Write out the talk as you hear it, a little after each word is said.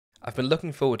I've been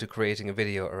looking forward to creating a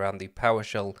video around the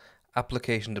PowerShell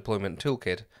Application Deployment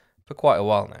Toolkit for quite a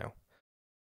while now.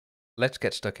 Let's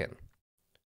get stuck in.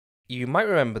 You might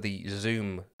remember the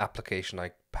Zoom application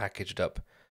I packaged up.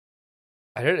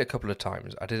 I did it a couple of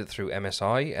times. I did it through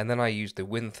MSI, and then I used the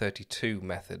Win32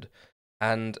 method.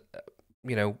 And,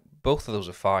 both of those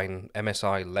are fine.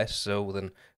 MSI less so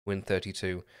than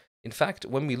Win32. In fact,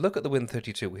 when we look at the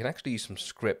Win32, we can actually use some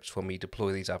scripts when we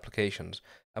deploy these applications.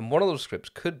 And one of those scripts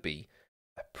could be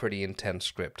a pretty intense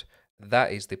script.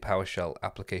 That is the PowerShell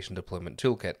Application Deployment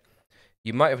Toolkit.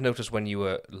 You might have noticed when you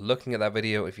were looking at that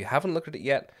video, if you haven't looked at it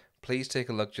yet, please take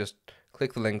a look. Just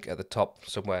click the link at the top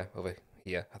somewhere over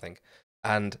here, I think,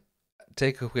 and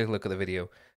take a quick look at the video,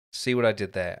 see what I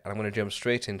did there. And I'm going to jump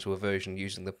straight into a version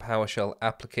using the PowerShell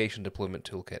Application Deployment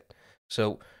Toolkit.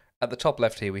 So at the top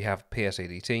left here, we have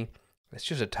PSADT. It's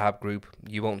just a tab group.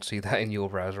 You won't see that in your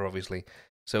browser, obviously.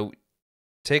 So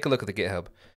take a look at the GitHub.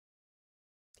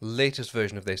 Latest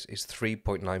version of this is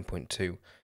 3.9.2.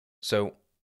 So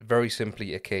very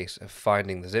simply a case of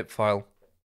finding the zip file.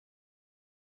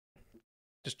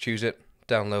 Just choose it,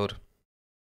 download.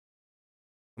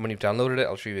 And when you've downloaded it,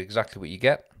 I'll show you exactly what you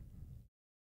get.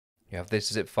 You have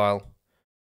this zip file.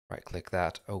 Right click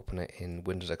that, open it in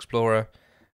Windows Explorer,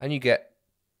 and you get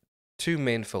two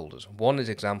main folders. One is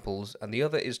examples and the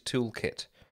other is Toolkit.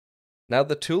 Now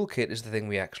the Toolkit is the thing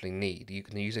we actually need. You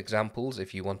can use examples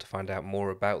if you want to find out more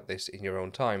about this in your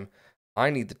own time. I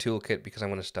need the Toolkit because I'm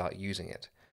going to start using it.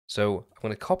 So I'm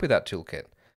going to copy that Toolkit,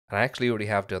 and I actually already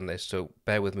have done this, so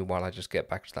bear with me while I just get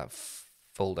back to that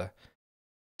folder.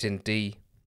 It's in D,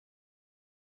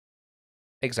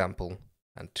 Example,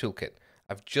 and Toolkit.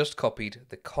 I've just copied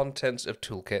the contents of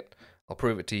Toolkit. I'll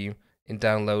prove it to you. In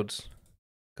Downloads,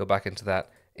 go back into that.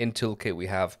 In Toolkit we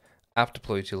have App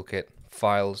Deploy Toolkit,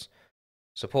 Files,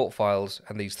 Support Files,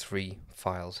 and these three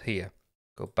files here.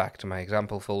 Go back to my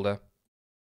example folder.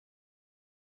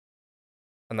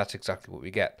 And that's exactly what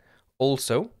we get.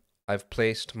 Also, I've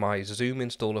placed my Zoom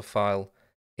installer file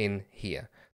in here.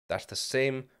 That's the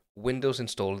same Windows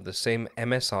installer, the same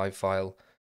MSI file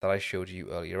that I showed you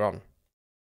earlier on.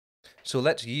 So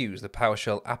let's use the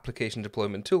PowerShell Application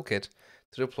Deployment Toolkit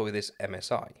to deploy this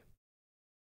MSI.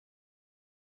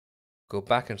 Go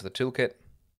back into the toolkit,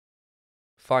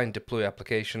 find Deploy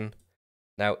Application.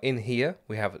 Now in here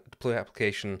we have a Deploy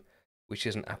Application, which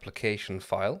is an application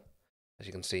file, as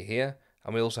you can see here.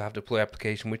 And we also have Deploy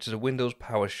Application, which is a Windows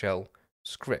PowerShell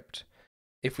script.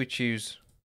 If we choose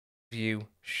View,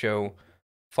 Show,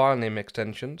 File Name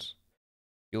Extensions,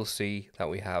 you'll see that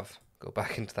we have, go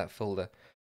back into that folder,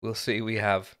 we'll see we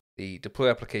have the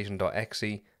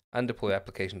deployapplication.exe and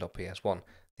deployapplication.ps1.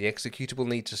 The executable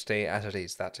needs to stay as it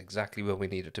is. That's exactly where we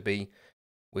need it to be.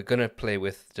 We're going to play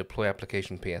with deploy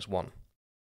application PS1.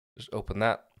 Just open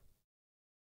that.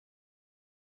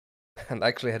 And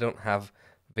actually I don't have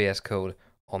VS Code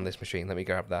on this machine. Let me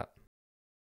grab that.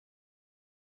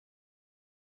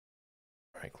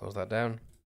 Alright, close that down.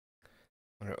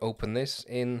 I'm going to open this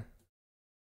in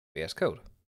VS Code.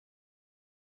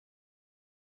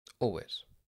 Always.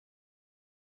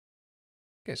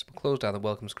 Okay, so we'll close down the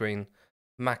welcome screen,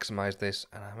 maximize this,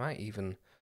 and I might even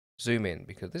zoom in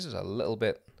because this is a little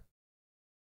bit...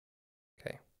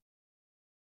 Okay.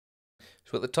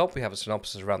 So at the top we have a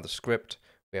synopsis around the script.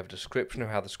 We have a description of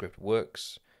how the script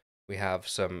works. We have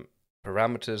some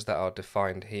parameters that are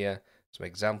defined here, some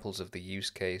examples of the use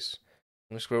case.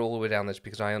 I'm going to scroll all the way down this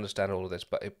because I understand all of this,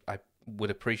 but I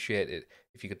would appreciate it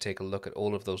if you could take a look at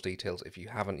all of those details. If you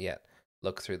haven't yet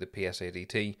looked through the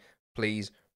PSADT,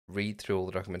 please read through all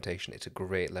the documentation. It's a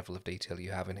great level of detail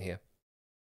you have in here.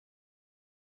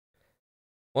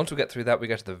 Once we get through that, we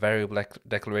get to the variable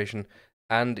declaration,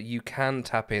 and you can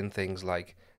tap in things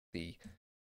like the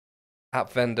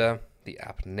app vendor, the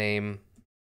app name,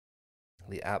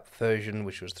 the app version,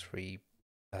 which was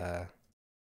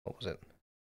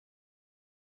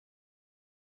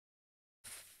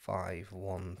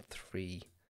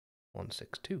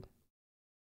 513162.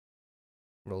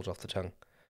 Rolls off the tongue.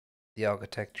 The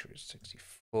architecture is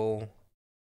 64.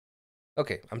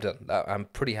 Okay, I'm done. I'm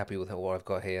pretty happy with what I've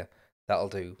got here. That'll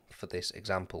do for this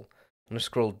example. I'm going to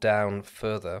scroll down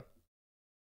further.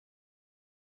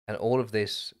 And all of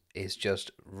this is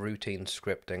just routine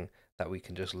scripting that we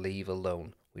can just leave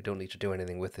alone. We don't need to do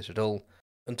anything with this at all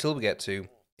until we get to,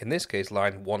 in this case,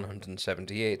 line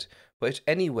 178, but it's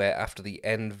anywhere after the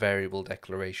end variable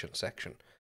declaration section.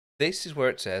 This is where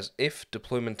it says if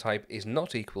deployment type is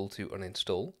not equal to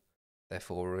uninstall,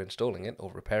 therefore we're installing it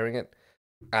or repairing it,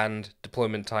 and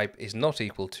deployment type is not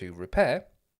equal to repair,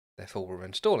 therefore we're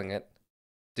installing it,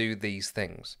 do these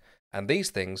things. And these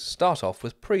things start off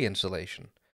with pre-installation.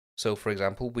 So for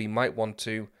example, we might want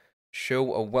to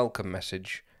show a welcome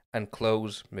message and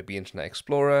close maybe Internet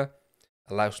Explorer,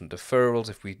 allow some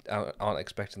deferrals if we aren't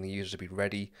expecting the user to be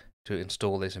ready to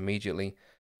install this immediately.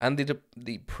 And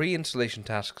the pre-installation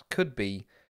tasks could be,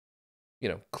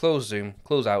 close Zoom,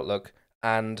 close Outlook,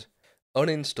 and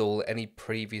uninstall any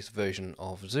previous version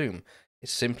of Zoom.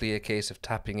 It's simply a case of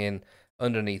tapping in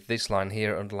underneath this line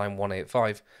here, under line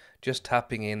 185, just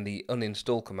tapping in the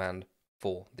uninstall command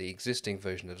for the existing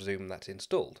version of Zoom that's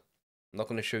installed. I'm not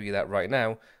going to show you that right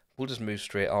now, we'll just move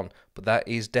straight on, but that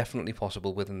is definitely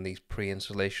possible within these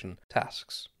pre-installation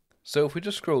tasks. So if we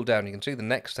just scroll down, you can see the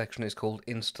next section is called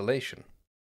Installation.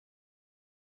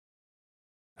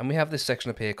 And we have this section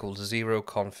up here called Zero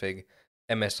Config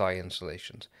MSI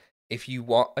installations. If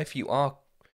you are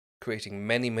creating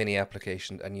many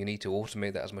applications and you need to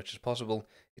automate that as much as possible,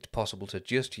 it's possible to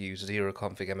just use Zero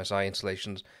Config MSI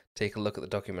installations. Take a look at the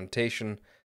documentation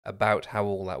about how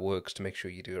all that works to make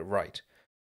sure you do it right.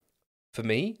 For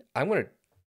me, I'm going to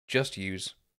just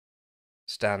use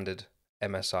standard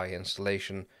MSI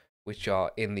installation, which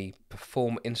are in the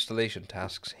Perform Installation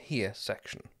Tasks here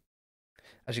section.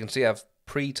 As you can see, I've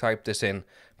pre-typed this in,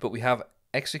 but we have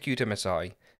execute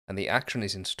MSI and the action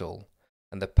is install,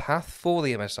 and the path for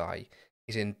the MSI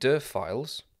is in dir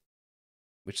files,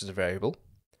 which is a variable,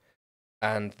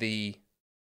 and the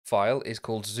file is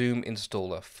called Zoom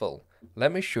Installer Full.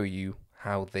 Let me show you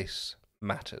how this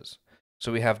matters.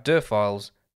 So we have dir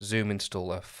files, Zoom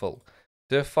Installer Full.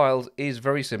 Dir files is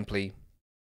very simply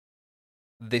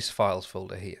this files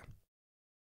folder here.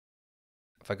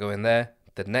 If I go in there,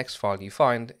 the next file you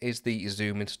find is the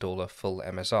Zoom Installer Full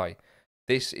MSI.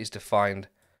 This is defined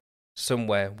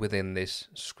somewhere within this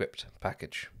script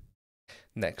package.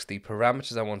 Next, the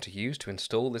parameters I want to use to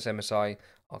install this MSI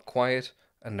are quiet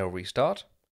and no restart.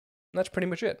 And that's pretty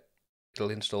much it. It'll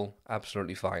install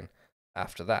absolutely fine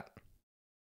after that.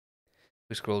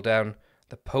 We scroll down,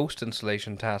 the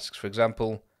post-installation tasks, for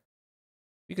example,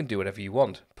 you can do whatever you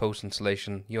want.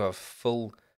 Post-installation, you have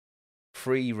full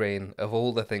free reign of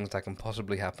all the things that can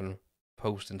possibly happen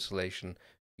post-installation.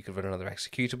 You could run another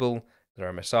executable,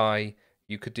 another MSI,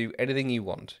 you could do anything you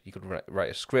want. You could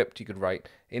write a script, you could write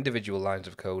individual lines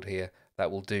of code here that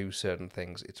will do certain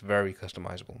things. It's very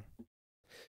customizable.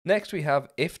 Next we have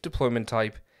if deployment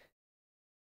type,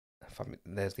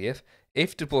 there's the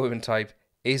if deployment type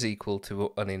is equal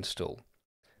to uninstall,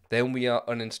 then we are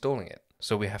uninstalling it.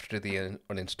 So we have to do the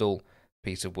uninstall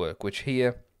piece of work, which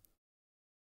here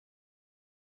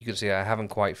you can see I haven't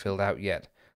quite filled out yet.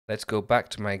 Let's go back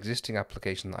to my existing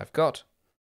application that I've got.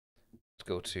 Let's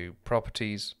go to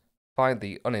Properties, find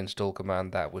the uninstall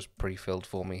command that was pre-filled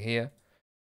for me here.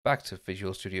 Back to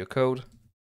Visual Studio Code,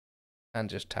 and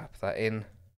just tap that in.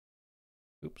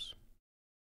 Oops.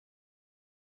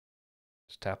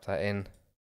 Just tap that in,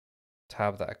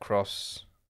 tab that across,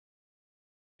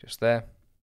 just there.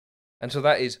 And so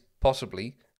that is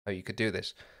possibly how you could do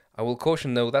this. I will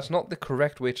caution though, that's not the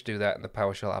correct way to do that in the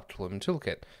PowerShell App Deployment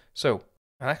Toolkit. So,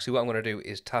 actually what I'm going to do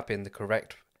is tap in the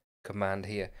correct command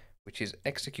here, which is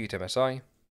execute MSI.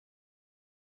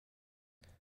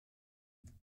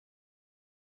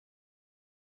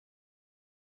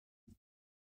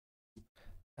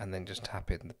 And then just tap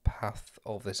in the path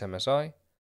of this MSI.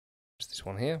 It's this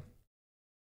one here.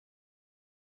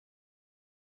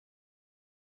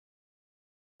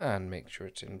 And make sure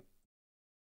it's in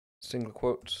single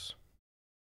quotes.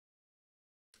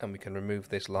 And we can remove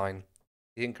this line,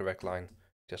 the incorrect line,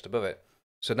 just above it.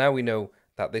 So now we know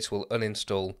that this will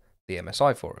uninstall the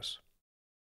MSI for us.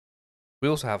 We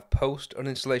also have post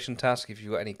uninstallation task if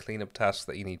you've got any cleanup tasks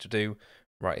that you need to do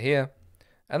right here.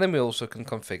 And then we also can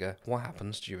configure what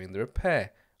happens during the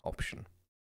repair option.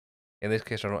 In this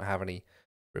case, I don't have any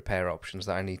repair options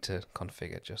that I need to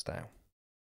configure just now.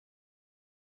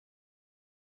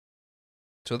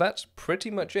 So that's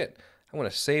pretty much it. I'm going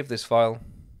to save this file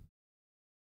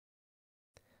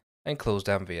and close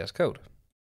down VS Code.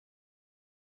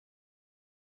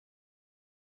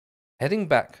 Heading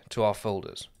back to our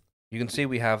folders, you can see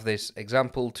we have this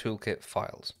example toolkit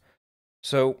files.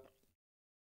 So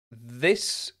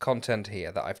this content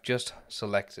here that I've just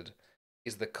selected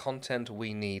is the content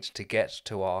we need to get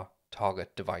to our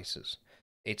target devices.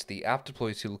 It's the app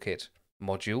deploy toolkit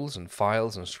modules and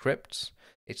files and scripts.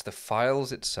 It's the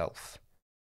files itself,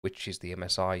 which is the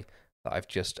MSI that I've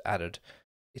just added.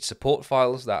 It's support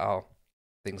files that are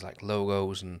things like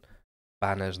logos and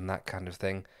banners and that kind of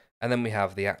thing. And then we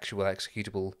have the actual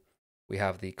executable. We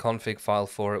have the config file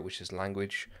for it, which is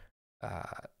language,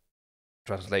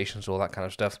 translations, all that kind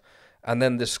of stuff. And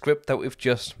then the script that we've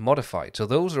just modified. So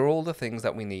those are all the things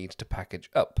that we need to package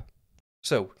up.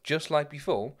 So just like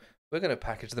before, we're going to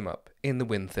package them up in the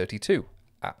Win32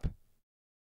 app.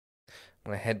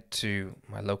 I'm going to head to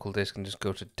my local disk and just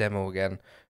go to demo again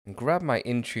and grab my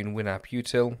Intune WinApp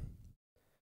util,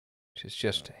 which is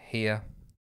just here.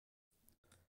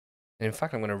 And in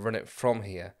fact, I'm going to run it from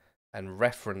here and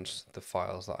reference the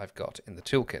files that I've got in the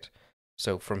toolkit.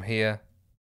 So from here,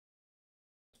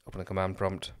 open a command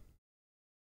prompt.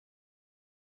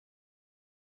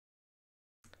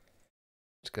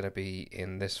 It's going to be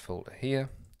in this folder here.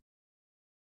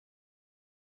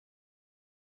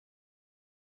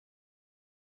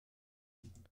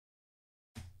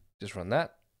 Just run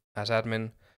that as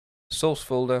admin. Source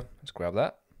folder, let's grab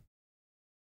that.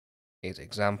 Is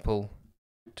example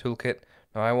toolkit.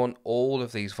 Now I want all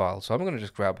of these files, so I'm going to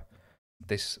just grab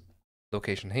this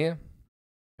location here.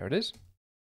 There it is.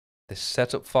 This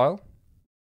setup file.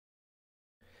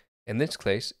 In this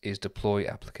case is deploy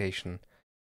application.exe.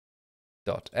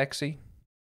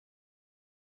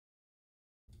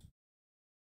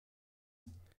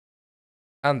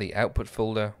 And the output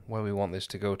folder where we want this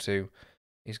to go to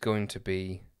is going to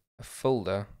be a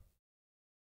folder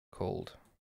called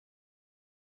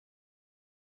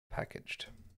packaged.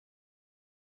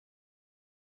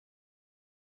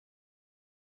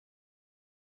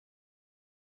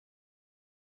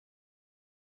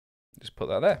 Just put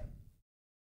that there.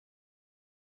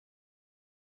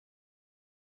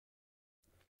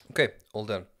 Okay, all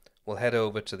done. We'll head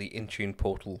over to the Intune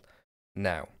portal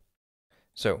now.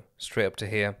 So, straight up to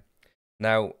here.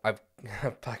 Now, I've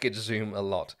packaged Zoom a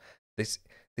lot. This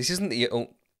isn't the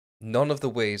none of the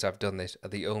ways I've done this are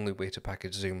the only way to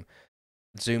package Zoom.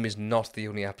 Zoom is not the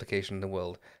only application in the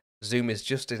world. Zoom is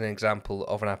just an example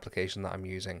of an application that I'm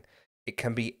using. It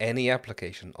can be any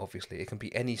application, obviously. It can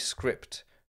be any script,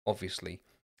 obviously.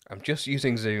 I'm just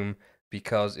using Zoom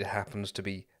because it happens to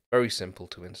be very simple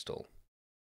to install.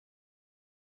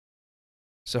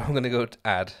 So I'm going to go to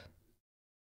Add.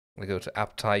 I'm going to go to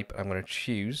App Type. I'm going to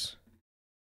choose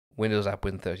Windows App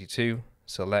Win32.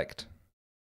 Select.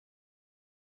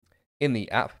 In the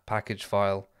app package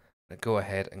file, I'm going to go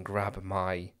ahead and grab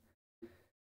my,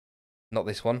 not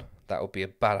this one, that would be a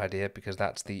bad idea because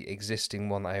that's the existing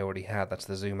one that I already had. That's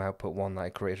the Zoom output one that I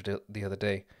created the other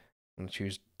day. I'm going to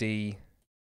choose D,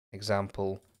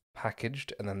 example,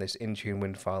 packaged, and then this Intune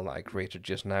Win file that I created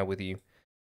just now with you.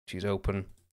 Choose Open,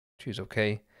 choose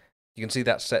OK. You can see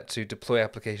that's set to deploy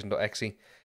application.exe.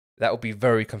 That would be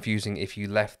very confusing if you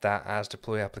left that as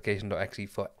deploy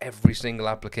application.exe for every single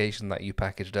application that you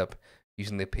packaged up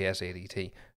using the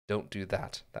PSADT. Don't do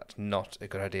that. That's not a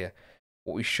good idea.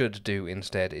 What we should do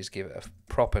instead is give it a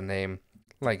proper name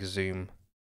like Zoom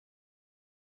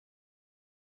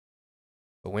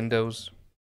for Windows.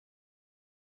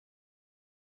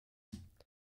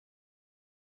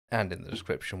 And in the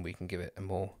description we can give it a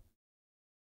more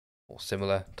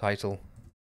similar title.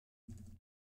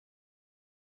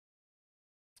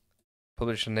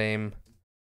 Publisher name,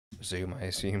 Zoom, I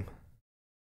assume.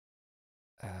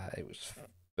 It was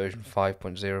version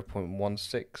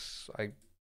 5.0.16. I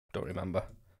don't remember.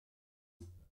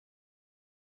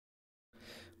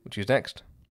 We'll choose next.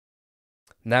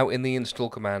 Now in the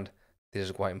install command, this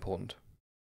is quite important.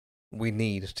 We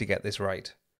need to get this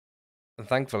right. And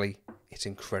thankfully, it's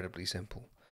incredibly simple.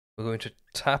 We're going to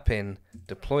tap in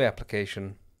deploy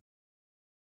application.exe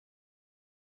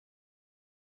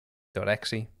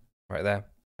right there.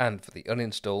 And for the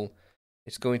uninstall,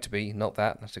 it's going to be not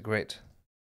that. That's a great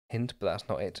hint, but that's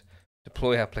not it.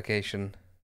 Deploy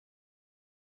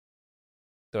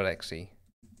application.exe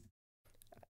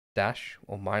dash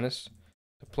or minus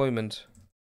deployment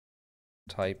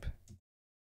type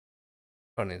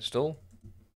uninstall.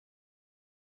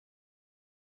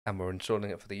 And we're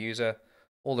installing it for the user.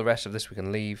 All the rest of this we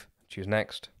can leave. Choose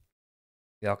next.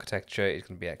 The architecture is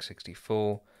going to be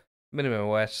x64. Minimum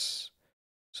OS,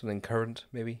 something current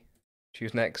maybe.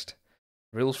 Choose next.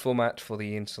 Rules format for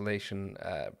the installation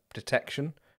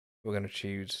detection. We're going to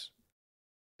choose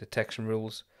detection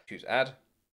rules. Choose add.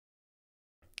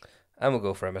 And we'll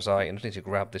go for MSI. And just need to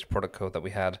grab this product code that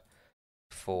we had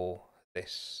for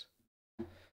this.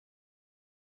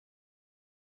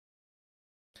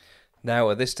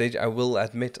 Now, at this stage, I will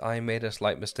admit I made a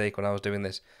slight mistake when I was doing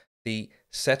this. The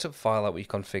setup file that we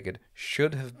configured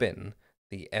should have been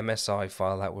the MSI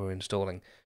file that we're installing.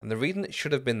 And the reason it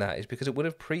should have been that is because it would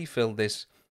have pre-filled this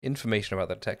information about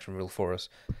the detection rule for us.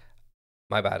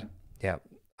 My bad. Yeah,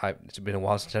 it's been a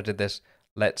while since I did this.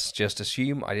 Let's just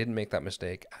assume I didn't make that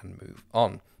mistake and move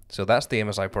on. So that's the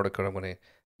MSI product code I'm going to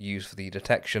use for the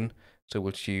detection. So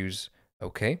we'll choose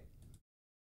OK.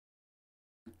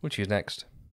 We'll choose next.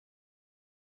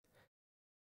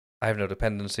 I have no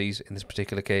dependencies in this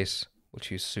particular case. We'll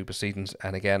choose supersedence,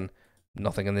 and again,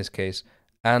 nothing in this case,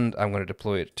 and I'm going to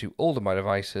deploy it to all of my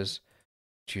devices,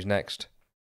 choose next,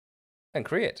 and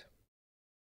create.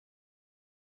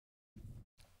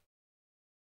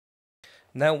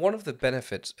 Now, one of the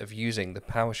benefits of using the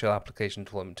PowerShell Application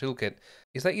Deployment Toolkit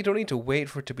is that you don't need to wait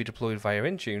for it to be deployed via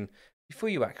Intune before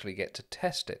you actually get to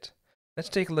test it. Let's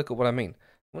take a look at what I mean.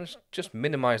 I'm going to just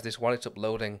minimize this while it's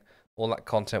uploading all that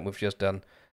content we've just done.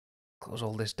 Close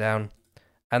all this down.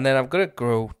 And then I'm going to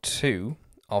go to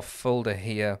our folder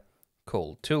here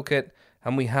called Toolkit,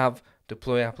 and we have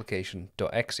deploy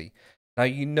application.exe. Now,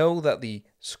 you know that the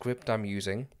script I'm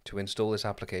using to install this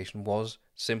application was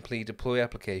simply deploy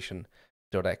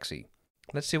application.exe.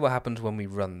 Let's see what happens when we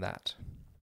run that.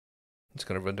 It's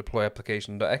going to run deploy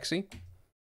application.exe.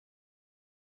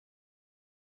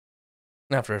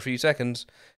 After a few seconds,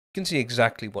 you can see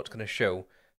exactly what's going to show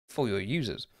for your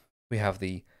users. We have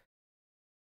the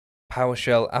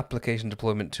PowerShell Application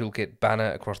Deployment Toolkit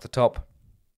banner across the top.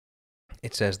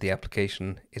 It says the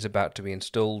application is about to be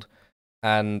installed,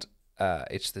 and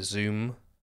it's the Zoom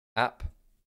app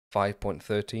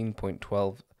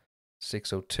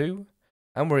 5.13.12.602,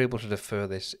 and we're able to defer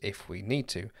this if we need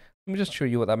to. Let me just show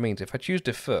you what that means. If I choose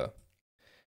defer,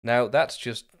 now that's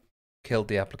just killed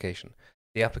the application.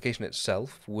 The application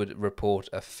itself would report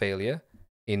a failure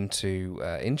into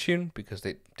Intune because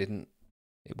it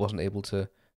wasn't able to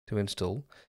install.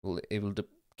 It will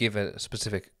give a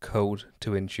specific code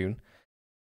to Intune,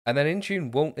 and then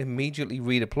Intune won't immediately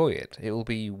redeploy it. It will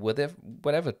be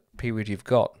whatever period you've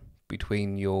got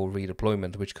between your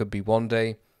redeployment, which could be 1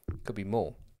 day, could be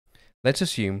more. Let's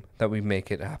assume that we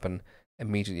make it happen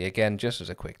immediately again, just as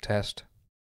a quick test.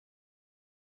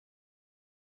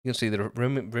 You can see the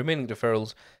remaining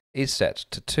deferrals is set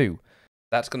to 2.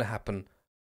 That's going to happen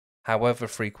however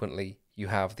frequently you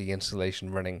have the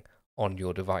installation running on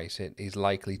your device. It is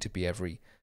likely to be every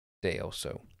day or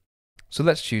so. So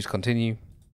let's choose continue.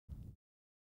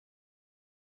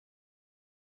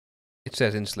 It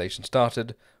says installation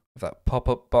started with that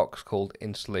pop-up box called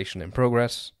installation in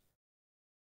progress.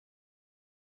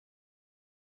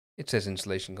 It says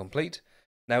installation complete.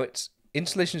 Now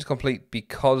installation is complete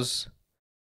because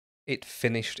it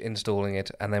finished installing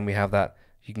it, and then we have that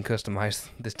you can customize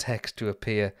the text to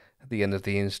appear at the end of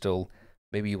the install.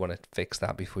 Maybe you want to fix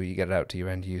that before you get it out to your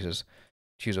end users.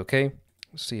 Choose OK.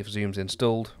 See if Zoom's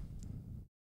installed.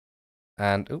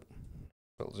 And,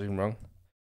 spelled Zoom wrong.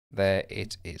 There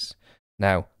it is.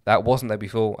 Now, that wasn't there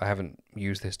before. I haven't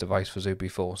used this device for Zoom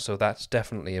before, so that's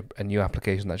definitely a new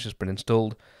application that's just been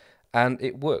installed, and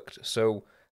it worked. So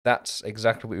that's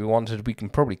exactly what we wanted. We can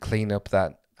probably clean up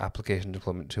that application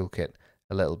deployment toolkit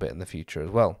a little bit in the future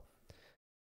as well.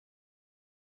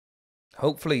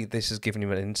 Hopefully this has given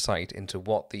you an insight into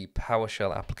what the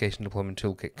PowerShell Application Deployment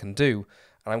Toolkit can do,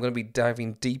 and I'm going to be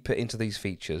diving deeper into these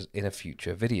features in a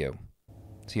future video.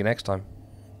 See you next time.